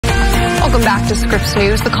Welcome back to Scripps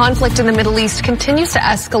News. The conflict in the Middle East continues to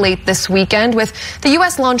escalate this weekend, with the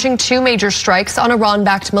U.S. launching 2 major strikes on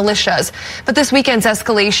Iran-backed militias. But this weekend's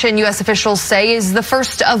escalation, U.S. officials say, is the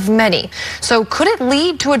first of many. So could it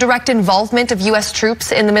lead to a direct involvement of U.S.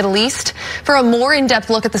 troops in the Middle East? For a more in-depth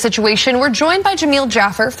look at the situation, we're joined by Jamil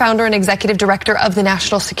Jaffer, founder and executive director of the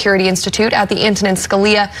National Security Institute at the Antonin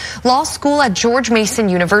Scalia Law School at George Mason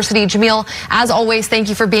University. Jamil, as always, thank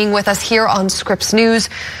you for being with us here on Scripps News.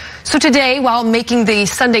 So today, while making the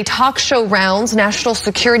Sunday talk show rounds, National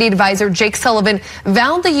Security Advisor Jake Sullivan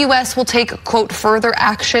vowed the U.S. will take, quote, further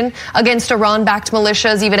action against Iran-backed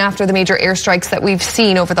militias even after the major airstrikes that we've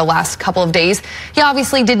seen over the last couple of days. He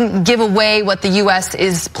obviously didn't give away what the U.S.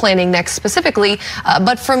 is planning next specifically,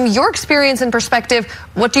 but from your experience and perspective,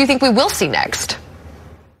 what do you think we will see next?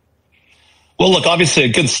 Well, look, obviously a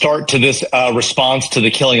good start to this response to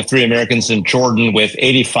the killing of 3 Americans in Jordan, with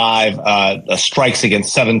 85 strikes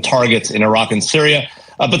against 7 targets in Iraq and Syria.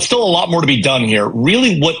 But still a lot more to be done here.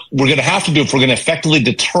 Really what we're going to have to do if we're going to effectively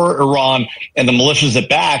deter Iran and the militias it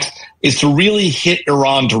backs is to really hit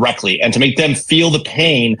Iran directly and to make them feel the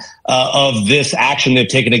pain of this action they've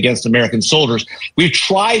taken against American soldiers. We've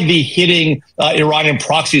tried the hitting Iranian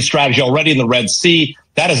proxy strategy already in the Red Sea.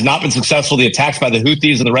 That has not been successful. The attacks by the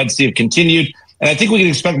Houthis in the Red Sea have continued. And I think we can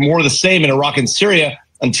expect more of the same in Iraq and Syria.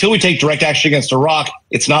 Until we take direct action against Iraq,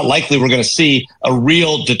 it's not likely we're going to see a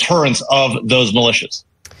real deterrence of those militias.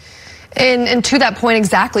 And to that point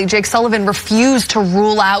exactly, Jake Sullivan refused to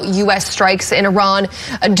rule out U.S. strikes in Iran.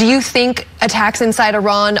 Do you think attacks inside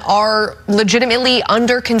Iran are legitimately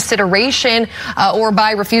under consideration? Or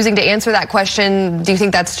by refusing to answer that question, do you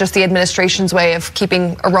think that's just the administration's way of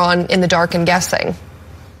keeping Iran in the dark and guessing?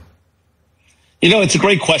 You know, it's a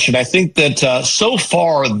great question. I think that so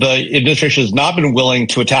far the administration has not been willing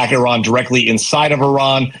to attack Iran directly inside of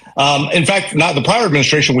Iran. In fact, not the prior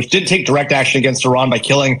administration, which did take direct action against Iran by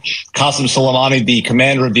killing Qasem Soleimani, the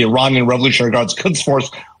commander of the Iranian Revolutionary Guards Quds Force,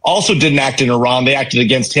 also didn't act in Iran. They acted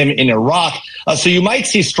against him in Iraq. So you might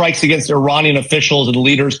see strikes against Iranian officials and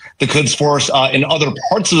leaders, the Quds Force, in other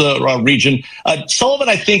parts of the region. Sullivan,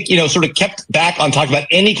 I think, sort of kept back on talking about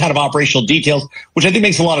any kind of operational details, which I think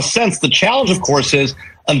makes a lot of sense. The challenge, of course, is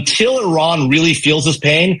until Iran really feels this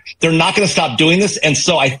pain, they're not going to stop doing this. And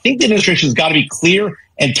so I think the administration has got to be clear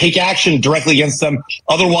and take action directly against them.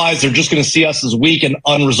 Otherwise, they're just going to see us as weak and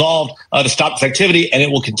unresolved to stop this activity, and it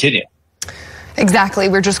will continue. Exactly.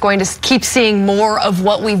 We're just going to keep seeing more of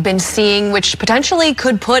what we've been seeing, which potentially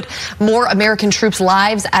could put more American troops'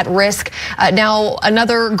 lives at risk. Now,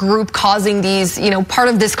 another group causing these, part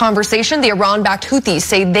of this conversation, the Iran-backed Houthis,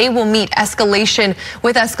 say they will meet escalation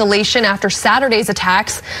after Saturday's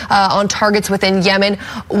attacks on targets within Yemen.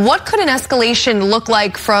 What could an escalation look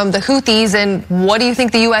like from the Houthis, and what do you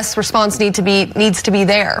think the U.S. response needs to be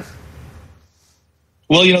there?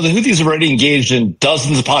 Well, the Houthis have already engaged in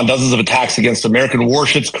dozens upon dozens of attacks against American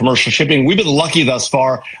warships, commercial shipping. We've been lucky thus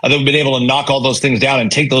far that we've been able to knock all those things down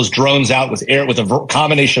and take those drones out with a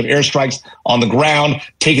combination of airstrikes on the ground,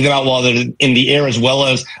 taking them out while they're in the air, as well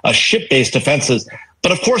as ship-based defenses.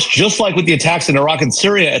 But of course, just like with the attacks in Iraq and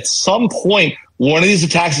Syria, at some point, one of these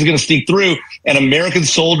attacks is going to sneak through and American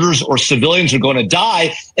soldiers or civilians are going to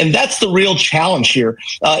die. And that's the real challenge here.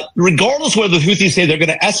 Regardless of whether the Houthis say they're going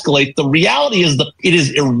to escalate, the reality is that it is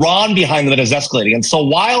Iran behind them that is escalating. And so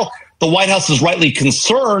while the White House is rightly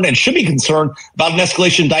concerned and should be concerned about an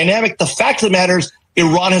escalation dynamic, the fact of the matter is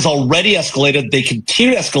Iran has already escalated. They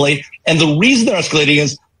continue to escalate. And the reason they're escalating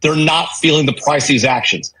is they're not feeling the price of these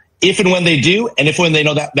actions. If and when they do, and if when they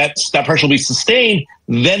know that pressure will be sustained,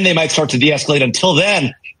 then they might start to de-escalate. Until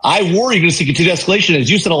then, I worry you're going to see continued escalation,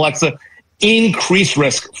 as you said, Alexa, increased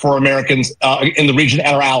risk for Americans in the region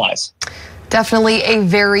and our allies. Definitely a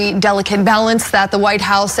very delicate balance that the White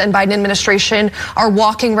House and Biden administration are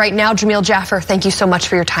walking right now. Jamil Jaffer, thank you so much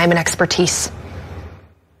for your time and expertise.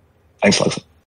 Thanks, Alexa.